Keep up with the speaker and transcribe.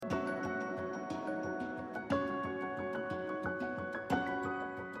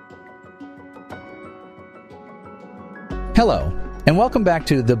Hello, and welcome back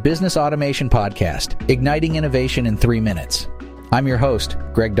to the Business Automation Podcast, Igniting Innovation in 3 Minutes. I'm your host,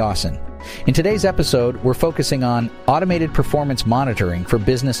 Greg Dawson. In today's episode, we're focusing on automated performance monitoring for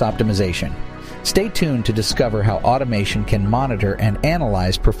business optimization. Stay tuned to discover how automation can monitor and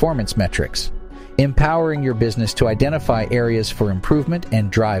analyze performance metrics, empowering your business to identify areas for improvement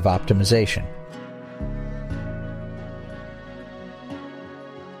and drive optimization.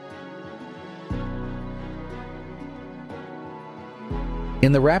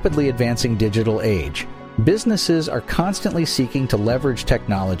 In the rapidly advancing digital age, businesses are constantly seeking to leverage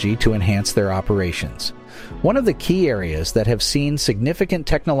technology to enhance their operations. One of the key areas that have seen significant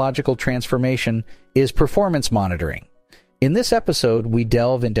technological transformation is performance monitoring. In this episode, we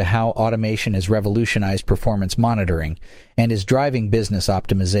delve into how automation has revolutionized performance monitoring and is driving business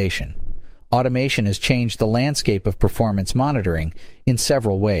optimization. Automation has changed the landscape of performance monitoring in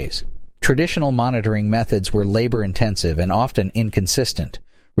several ways. Traditional monitoring methods were labor-intensive and often inconsistent,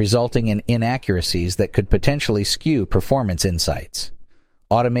 resulting in inaccuracies that could potentially skew performance insights.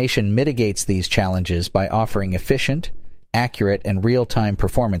 Automation mitigates these challenges by offering efficient, accurate, and real-time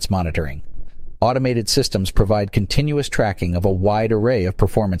performance monitoring. Automated systems provide continuous tracking of a wide array of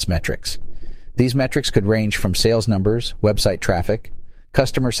performance metrics. These metrics could range from sales numbers, website traffic,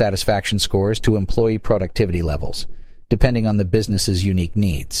 customer satisfaction scores, to employee productivity levels, depending on the business's unique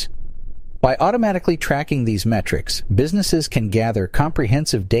needs. By automatically tracking these metrics, businesses can gather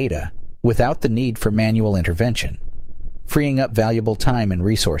comprehensive data without the need for manual intervention, freeing up valuable time and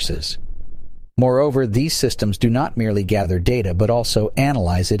resources. Moreover, these systems do not merely gather data but also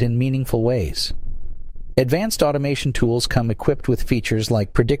analyze it in meaningful ways. Advanced automation tools come equipped with features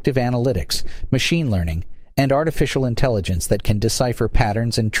like predictive analytics, machine learning, and artificial intelligence that can decipher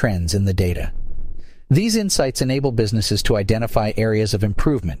patterns and trends in the data. These insights enable businesses to identify areas of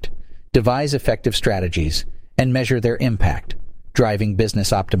improvement, devise effective strategies, and measure their impact, driving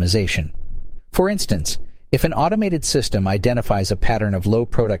business optimization. For instance, if an automated system identifies a pattern of low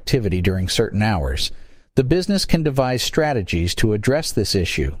productivity during certain hours, the business can devise strategies to address this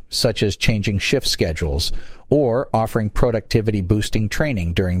issue, such as changing shift schedules or offering productivity-boosting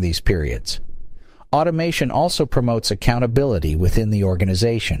training during these periods. Automation also promotes accountability within the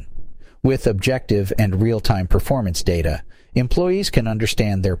organization. With objective and real-time performance data, employees can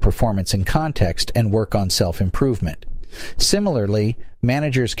understand their performance in context and work on self-improvement. Similarly,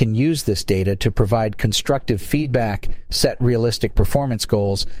 managers can use this data to provide constructive feedback, set realistic performance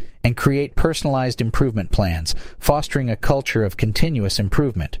goals, and create personalized improvement plans, fostering a culture of continuous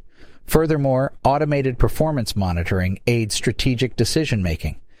improvement. Furthermore, automated performance monitoring aids strategic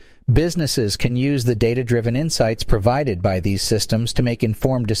decision-making. Businesses can use the data-driven insights provided by these systems to make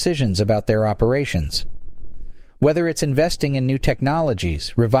informed decisions about their operations. Whether it's investing in new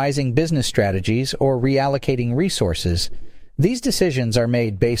technologies, revising business strategies, or reallocating resources, these decisions are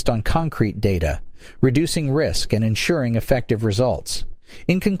made based on concrete data, reducing risk and ensuring effective results.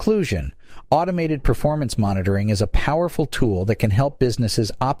 In conclusion, automated performance monitoring is a powerful tool that can help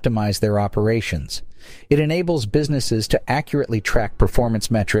businesses optimize their operations. It enables businesses to accurately track performance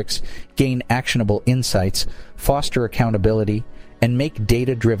metrics, gain actionable insights, foster accountability, and make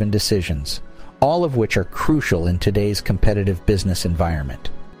data-driven decisions, all of which are crucial in today's competitive business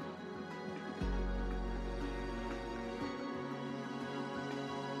environment.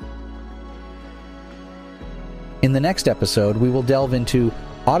 In the next episode, we will delve into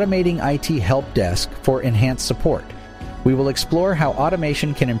automating IT help desk for enhanced support. We will explore how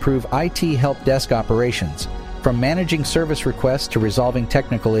automation can improve IT help desk operations, from managing service requests to resolving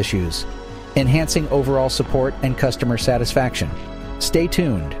technical issues, enhancing overall support and customer satisfaction. Stay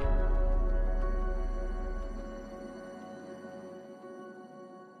tuned.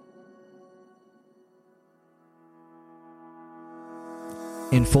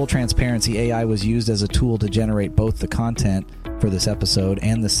 In full transparency, AI was used as a tool to generate both the content for this episode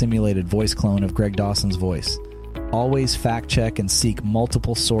and the simulated voice clone of Greg Dawson's voice. Always fact check and seek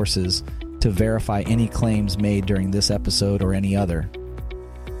multiple sources to verify any claims made during this episode or any other.